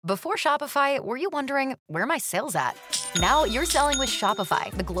Before Shopify, were you wondering, where are my sales at? Now you're selling with Shopify,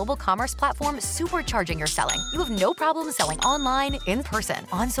 the global commerce platform supercharging your selling. You have no problem selling online, in person,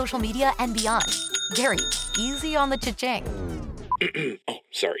 on social media, and beyond. Gary, easy on the cha-ching. Oh,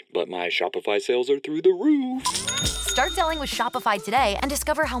 sorry, but my Shopify sales are through the roof. Start selling with Shopify today and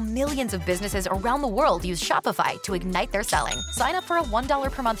discover how millions of businesses around the world use Shopify to ignite their selling. Sign up for a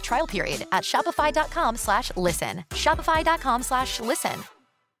 $1 per month trial period at shopify.com/listen. Shopify.com/listen.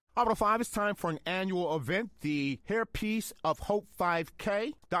 Auto 5, it's time for an annual event, the Hairpiece of Hope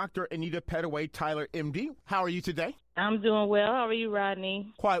 5K. Dr. Anita Pettaway-Tyler MD, how are you today? I'm doing well. How are you,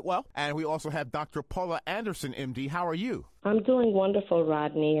 Rodney? Quite well. And we also have Dr. Paula Anderson, MD. How are you? I'm doing wonderful,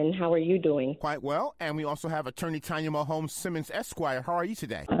 Rodney. And how are you doing? Quite well. And we also have Attorney Tanya Mahomes, Simmons, Esquire. How are you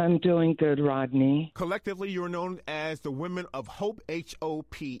today? I'm doing good, Rodney. Collectively, you're known as the Women of Hope,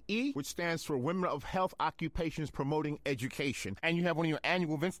 HOPE, which stands for Women of Health Occupations Promoting Education. And you have one of your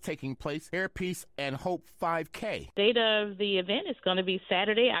annual events taking place, Hairpiece and Hope 5K. Date of the event is going to be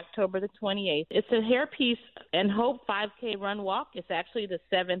Saturday, October the 28th. It's a Hairpiece and Hope 5K run walk. It's actually the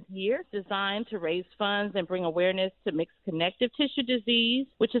 7th year, designed to raise funds and bring awareness to Mixed Connective Tissue Disease,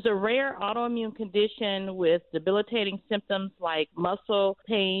 which is a rare autoimmune condition with debilitating symptoms like muscle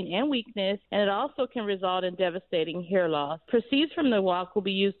pain and weakness, and it also can result in devastating hair loss. Proceeds from the walk will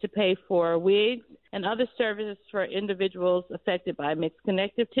be used to pay for wigs and other services for individuals affected by mixed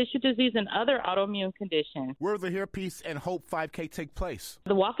connective tissue disease and other autoimmune conditions. Where will the Hairpiece and Hope 5K take place?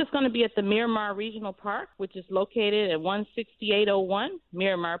 The walk is going to be at the Miramar Regional Park, which is located at 16801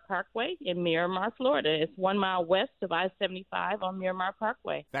 Miramar Parkway in Miramar, Florida. It's 1 mile west of I-75 on Miramar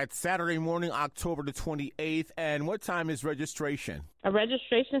Parkway. That's Saturday morning, October the 28th. And what time is registration?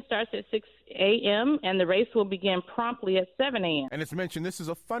 Registration starts at 6 a.m. and the race will begin promptly at 7 a.m. And it's mentioned this is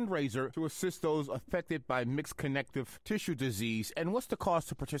a fundraiser to assist those affected by mixed connective tissue disease. And what's the cost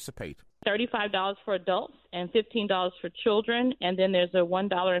to participate? $35 for adults and $15 for children, and then there's a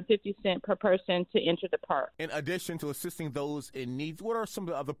 $1.50 per person to enter the park. In addition to assisting those in need, what are some of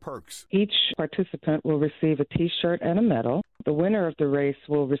the other perks? Each participant will receive a T-shirt and a medal. The winner of the race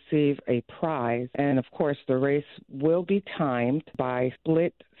will receive a prize, and of course the race will be timed by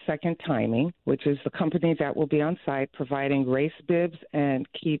split second timing, which is the company that will be on site providing race bibs and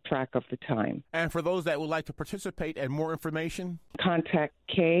keep track of the time. And for those that would like to participate and more information? Contact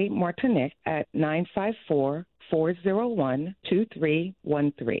Kay Martinick at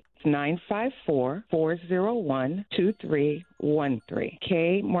 954-401-2313. It's 954-401-2313.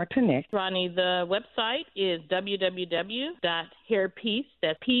 Kay Martinick. Rodney, the website is www.hairpiece,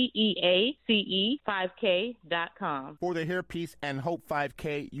 that's PEACE 5K.com. For the Hairpiece and Hope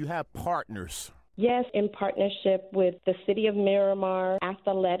 5K, you have partners. Yes, in partnership with the City of Miramar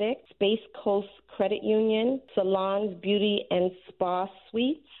Athletics, Space Coast Credit Union, Salons, Beauty and Spa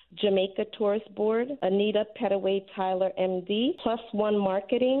Suites, Jamaica Tourist Board, Anita Pettaway-Tyler MD, Plus One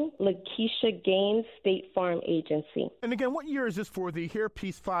Marketing, Lakeisha Gaines State Farm Agency. And again, what year is this for the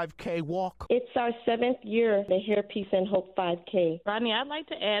Hairpiece 5K walk? It's our 7th year, the Hairpiece and Hope 5K. Rodney, I'd like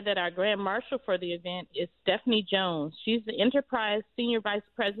to add that our Grand Marshal for the event is Stephanie Jones. She's the Enterprise Senior Vice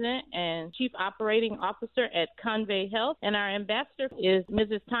President and Chief Operating Officer at Convey Health, and our ambassador is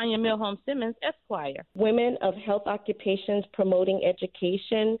Mrs. Tanya Mahomes Simmons, Esquire. Women of Health Occupations Promoting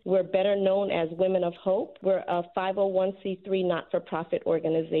Education. We're better known as Women of Hope. We're a 501c3 not-for-profit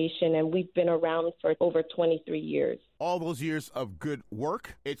organization, and we've been around for over 23 years. All those years of good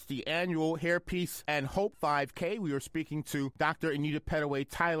work. It's the annual Hairpiece and Hope 5K. We are speaking to Dr. Anita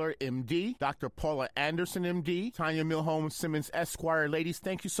Pettaway-Tyler, MD, Dr. Paula Anderson, MD, Tanya Mahomes Simmons, Esquire. Ladies,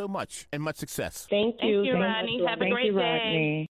 thank you so much and much success. Thank you. Thank you, Rodney. Have a great day.